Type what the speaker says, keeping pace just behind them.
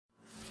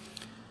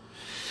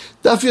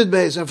Daf Yud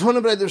Beis. I've heard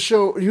about the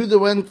show. Yehuda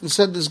went and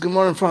said this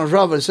Gemara in front of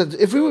Rava. He said,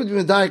 if we would be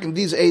medayik in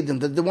these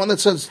Eidim, that the one that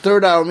says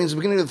third hour means the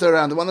beginning of the third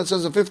hour, and the one that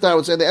says the fifth hour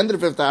would say the end of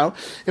the fifth hour,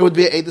 it would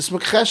be Eidus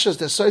Mekcheshes,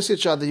 they associate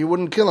each other, you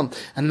wouldn't kill him.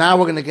 And now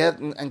we're going to get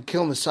and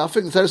kill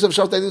Misafik. The 37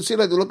 Shabbat, they didn't see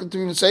like they're looking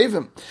to even save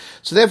him.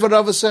 So therefore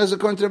Rava says,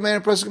 according to the man,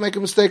 a person can make a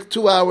mistake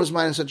 2 hours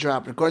minus a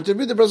drop. And according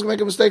to the person can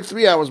make a mistake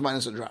 3 hours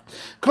minus a drop.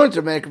 According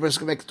to the man, a person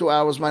can make 2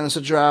 hours minus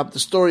a drop. The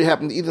story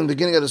happened either in the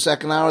beginning of the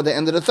second hour or the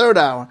end of the third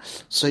hour.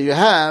 So you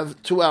have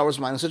 2 hours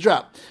minus a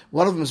drop.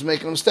 One of them is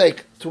making a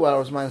mistake, 2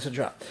 hours minus a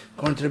drop.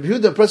 According to the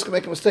Yehuda, a person can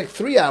make a mistake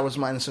 3 hours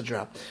minus a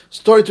drop.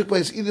 Story took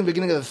place either in the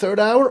beginning of the third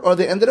hour or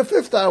the end of the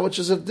fifth hour, which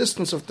is a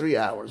distance of 3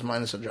 hours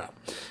minus a drop.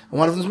 And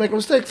one of them is making a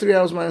mistake 3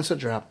 hours minus a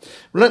drop.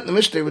 We learned in the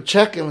Mishnah would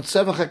check in with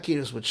 7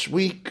 chakiras, which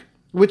week,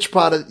 which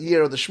part of the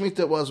year of the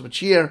Shemitah it was,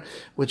 which year,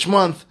 which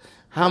month,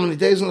 how many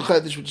days in the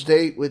Chodesh, which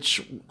day,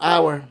 which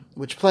hour,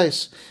 which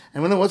place.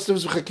 And we know what's the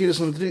difference with chakiras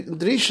and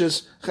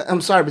drishas.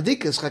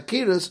 Bedikas,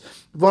 chakiras.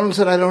 One of them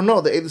said, I don't know.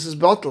 The Eidus is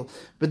bottle.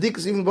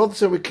 Bedikas, even both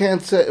said we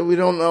can't say, we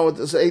don't know what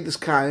the Eidus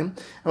kaim.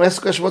 And we asked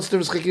the question, what's the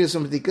difference with chakiras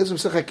and bedikas? We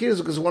said chakiras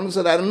because one of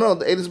them said, I don't know.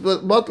 The Eidus is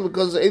bottle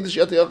because the Eidus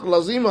yati yachal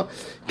lazima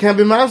can't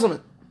be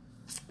mazamet.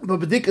 But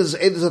bedikas is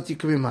Eidus that you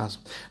can be mazamet.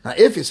 Now,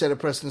 if you said a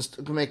person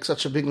can make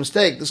such a big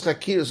mistake, this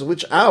chakiras,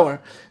 which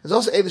hour, is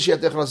also Eidus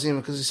yati yachal lazima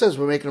because he says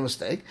we're making a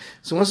mistake.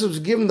 So once it was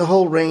given the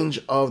whole range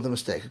of the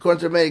mistake. According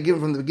to the Rebbe, given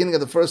from the beginning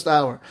of the first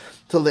hour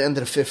till the end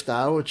of the fifth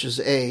hour, which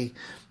is a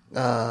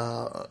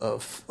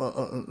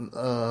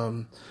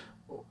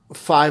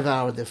 5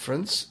 hour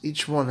difference.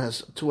 Each one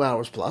has 2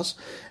 hours plus.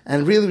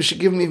 And really we should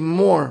give them even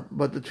more,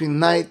 but between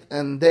night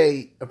and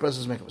day, a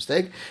person is making a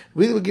mistake.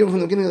 Really we give them from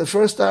the beginning of the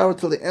first hour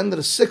till the end of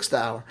the sixth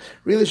hour.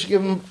 Really should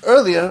give them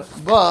earlier,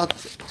 but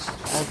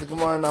as the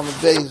Gemara in Amud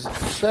Beis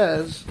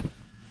says,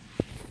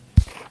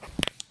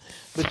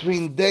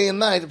 between day and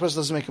night, the person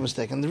doesn't make a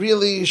mistake. And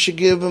really you should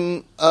give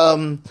them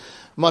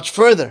much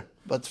further.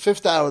 But the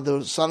fifth hour,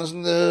 the sun is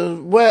in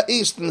the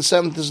east, and the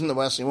seventh is in the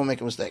west, so you won't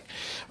make a mistake.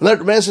 The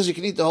man says you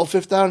can eat the whole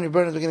fifth hour and you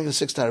burn it at the beginning of the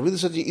sixth hour. Really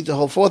said you eat the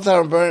whole fourth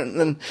hour and burn it,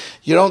 and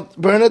you don't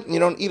burn it, and you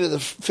don't eat it the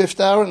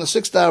fifth hour, and the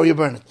sixth hour you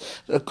burn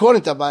it.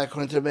 According to Abai,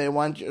 according to the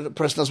Rebbe, the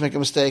person doesn't make a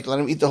mistake, let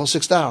him eat the whole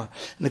sixth hour.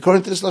 And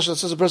according to this Lashon that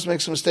says a person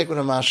makes a mistake with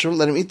a mashroom,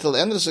 let him eat till the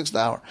end of the sixth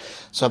hour.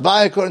 So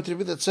Abai, according to the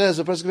Rebbe, that says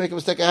a person can make a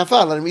mistake a half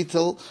hour, let him eat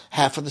till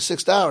half of the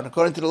sixth hour. And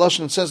according to the Lashon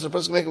that says a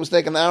person can make a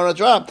mistake an hour and a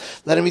drop,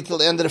 let him eat till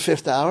the end of the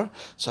fifth hour.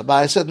 So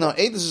Abai said, no,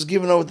 this is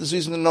given over to this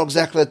reason to know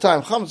exactly the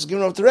time. Chametz is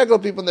given over to regular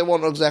people and they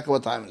won't know exactly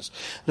what time it is.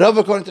 Rav,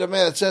 according to the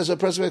man that says a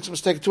person makes a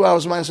mistake 2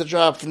 hours minus a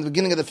drop from the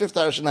beginning of the fifth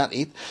hour should not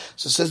eat.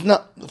 So it says,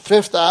 no, the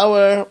fifth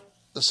hour,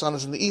 the sun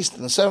is in the east,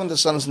 and the seventh, the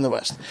sun is in the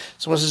west.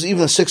 So when it says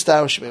even the sixth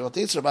hour should be able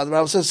to eat. So the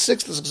Rav says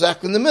sixth is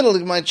exactly in the middle,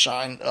 it might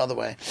shine the other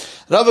way.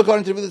 Rav,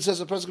 according to the that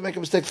says a person can make a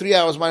mistake 3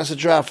 hours minus a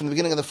drop from the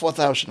beginning of the fourth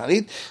hour should not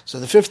eat. So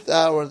the fifth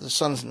hour, the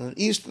sun is in the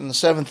east, and the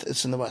seventh,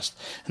 it's in the west.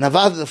 And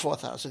Avad, the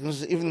fourth hour. So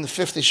even the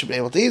fifth, he should be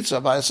able to eat. So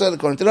Abba said,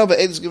 according to Rav,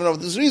 Eid is given over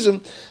this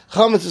reason.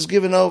 Chametz is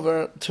given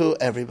over to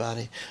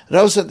everybody.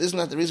 Rav said, isn't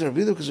that the reason of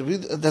Revidu?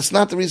 Because that's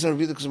not the reason of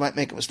Revidu, because you might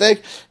make a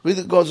mistake.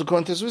 Revidu goes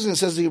according to this reason. It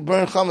says that you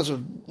burn Chametz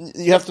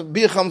you have to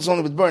be a Chametz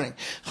only with burning.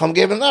 Chum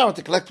gave an hour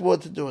to collect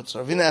wood to do it.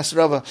 So Ravina asked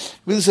Rava,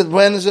 really said,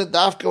 when is it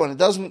dafka? When it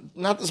doesn't,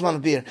 not this amount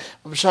of beer,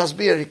 but b'shas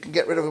beer, you can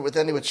get rid of it with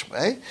any which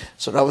way.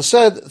 So Rava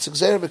said, it's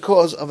exer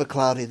because of a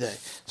cloudy day.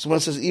 So when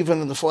it says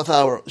even in the fourth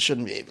hour,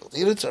 shouldn't be able to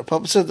eat it. So our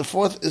Papa said the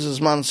fourth is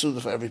his man suda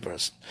for every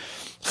person.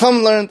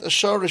 Chum learned a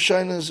shor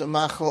rishon is a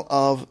machal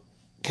of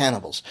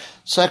cannibals.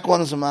 Second one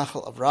is a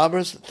machal of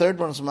robbers. The third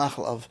one is a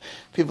machal of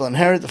people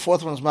inherit. The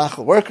fourth one is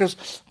machal workers.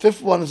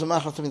 Fifth one is a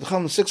machal to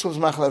the sixth one is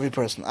machal every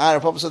person. Our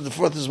Papa said the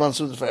fourth is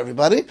mansuda for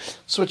everybody.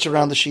 Switch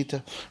around the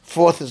shita.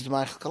 Fourth is the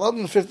machal kalad,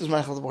 and the fifth is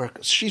machal the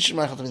workers. Shish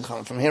machal to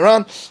the From here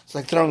on, it's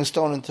like throwing a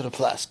stone into the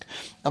flask.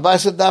 Abai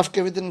said dafka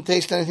if it didn't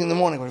taste anything in the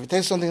morning. But if you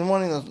taste something in the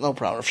morning, that's no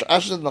problem.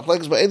 Ash said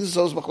machlekes ba'edus,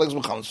 so is machlekes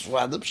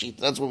b'chametz.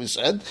 That's what we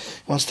said.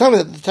 He wants to tell me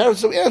that the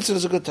teretz that we answered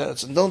is a good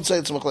teretz, and don't say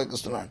it's a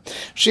machlekes tonight.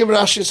 Shim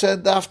Rashi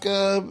said dafka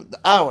the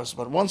hours,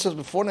 but one says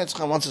before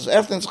Netzacham, one says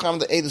after Netzacham.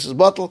 The Eidus is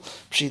bottle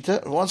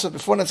pshita. One says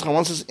before Netzacham,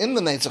 one says in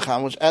the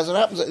Netzacham, which as it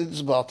happens, it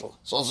is bottle.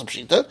 It's also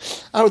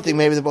pshita. I would think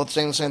maybe they're both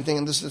saying the same thing.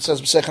 And this it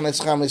says B'secha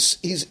Netzacham is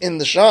he's in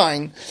the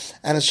shine,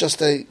 and it's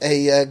just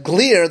a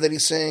glare that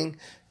he's saying.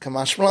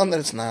 Kamashmalan that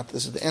it's not.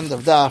 This is the end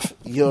of Daf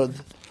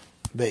Yud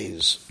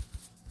Beis.